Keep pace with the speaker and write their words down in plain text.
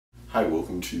Hi,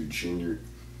 welcome to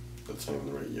that's not even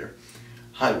the right year.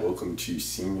 Hi, welcome to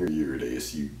senior year at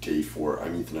ASU, day 4.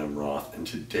 I'm Ethan M. Roth, and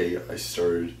today I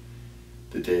started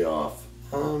the day off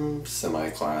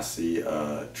semi-classy.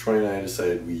 Troy and I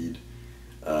decided we'd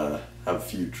have a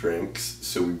few drinks,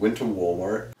 so we went to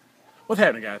Walmart. What's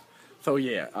happening, guys? So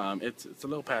yeah, it's a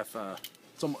little past,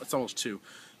 it's almost 2,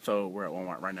 so we're at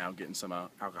Walmart right now getting some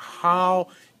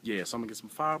alcohol. Yeah, so I'm gonna get some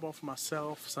Fireball for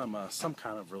myself, some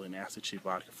kind of really nasty cheap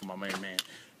vodka for my main man,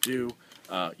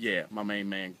 yeah, my main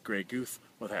man, Grey Goose.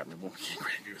 What's happening? Won't get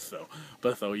Grey Goose though.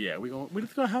 But so yeah, we're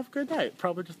just gonna have a good night.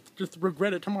 Probably just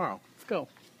regret it tomorrow. Let's go.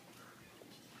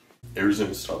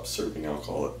 Arizona stopped serving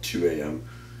alcohol at 2 a.m.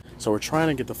 So we're trying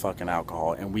to get the fucking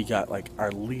alcohol, and we got like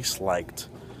our least liked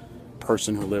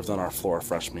person who lived on our floor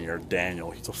freshman year,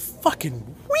 Daniel. He's a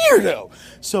fucking weirdo.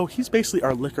 So he's basically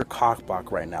our liquor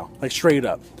cockblock right now, like straight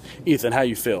up. Ethan, how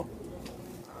you feel?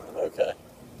 Okay.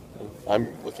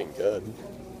 I'm looking good.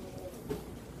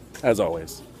 As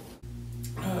always.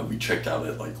 We checked out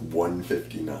at like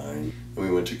 1:59, and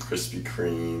we went to Krispy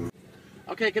Kreme.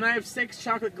 Okay, can I have 6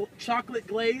 chocolate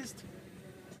glazed?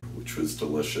 Which was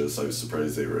delicious. I was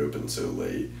surprised they were open so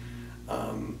late.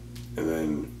 And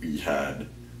then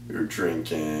we were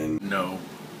drinking. No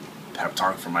pep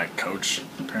talk from my coach,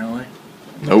 apparently.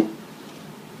 Nope.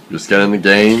 Just get in the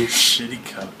game. Shitty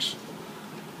coach.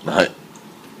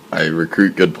 I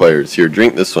recruit good players. Here,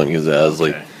 drink this one because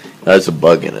it has a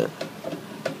bug in it.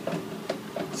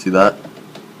 See that?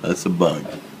 That's a bug.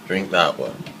 Drink that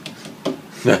one.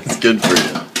 That's good for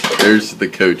you. There's the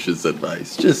coach's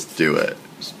advice. Just do it.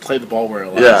 Just play the ball where it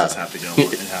allows. Yeah. Just have to go.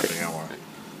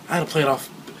 I had to play it off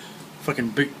fucking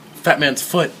big fat man's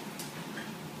foot.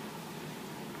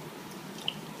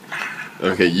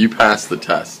 Okay, you passed the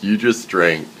test. You just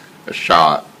drank a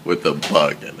shot with a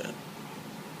bug in it.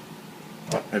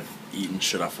 I've eaten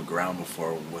shit off the ground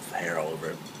before with hair all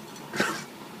over it.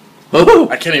 Oh!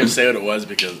 I can't even say what it was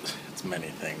because it's many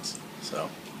things. So,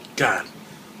 God,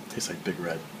 it tastes like Big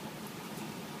Red.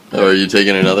 Oh, are you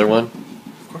taking another one?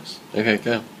 Of course. Okay,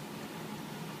 go.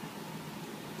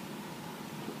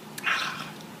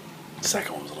 The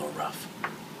second one was a little rough.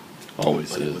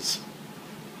 Always But is.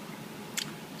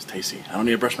 It's tasty. I don't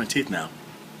need to brush my teeth now.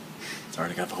 It's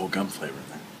already got the whole gum flavor in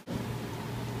there.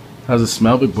 How's it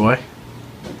smell, big boy?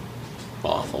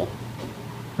 Awful.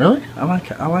 Really? I like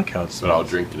how it smells. But I'll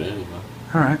drink it anyway.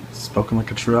 Alright, spoken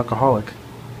like a true alcoholic.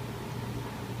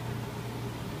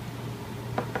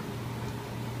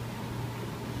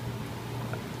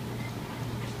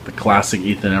 The classic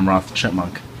Ethan M. Roth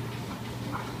chipmunk.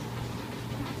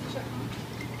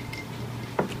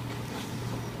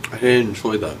 I didn't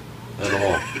enjoy that at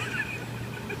all.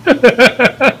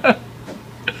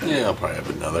 Yeah, I'll probably have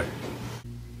another.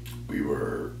 We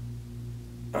were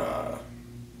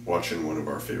watching one of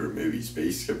our favorite movies,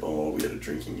 basketball. We had a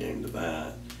drinking game to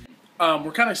that.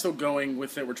 We're kind of still going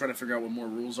with it. We're trying to figure out what more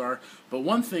rules are. But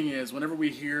one thing is, whenever we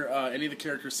hear any of the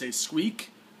characters say squeak,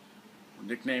 or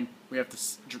nickname, we have to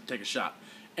take a shot.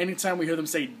 Anytime we hear them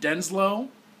say Denslow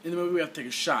in the movie, we have to take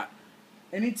a shot.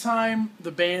 Anytime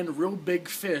the band Real Big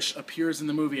Fish appears in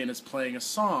the movie and is playing a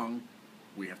song,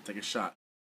 we have to take a shot.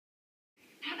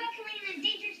 How about creating an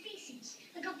endangered species,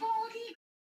 like a bald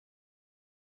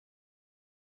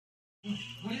eagle?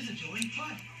 What is it, Joey?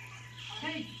 What?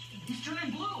 Hey, he's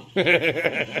turning blue.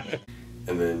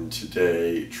 And then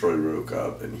today, Troy woke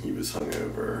up and he was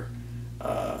hungover,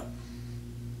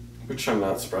 which I'm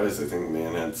not surprised. I think the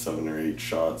man had 7 or 8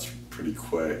 shots pretty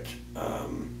quick.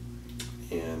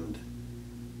 And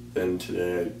then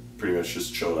today, I pretty much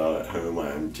just chilled out at home.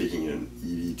 I'm taking an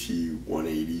EDT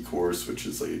 180 course, which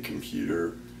is like a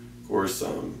computer course.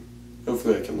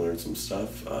 Hopefully I can learn some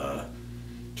stuff,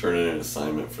 turn in an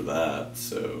assignment for that.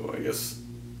 So I guess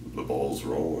the ball's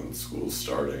rolling, school's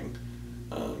starting.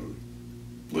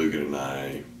 Logan and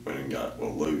I went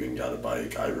and Logan got a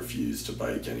bike. I refuse to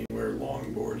bike anywhere,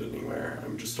 longboard anywhere.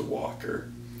 I'm just a walker.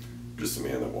 I'm just a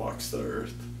man that walks the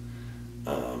earth.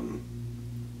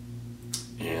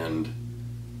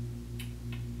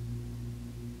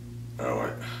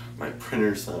 My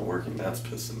printer's not working. That's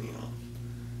pissing me off.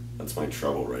 That's my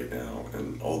trouble right now.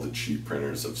 And all the cheap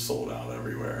printers have sold out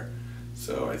everywhere.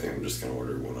 So I think I'm just going to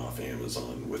order one off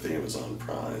Amazon with Amazon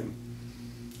Prime.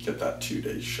 Get that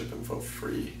 2-day shipping for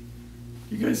free.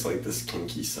 You guys like this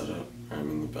kinky setup? I'm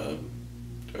in the bed.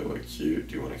 Do I look cute?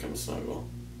 Do you want to come snuggle?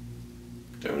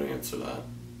 Don't answer that.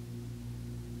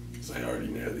 Because I already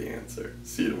know the answer.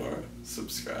 See you tomorrow.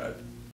 Subscribe.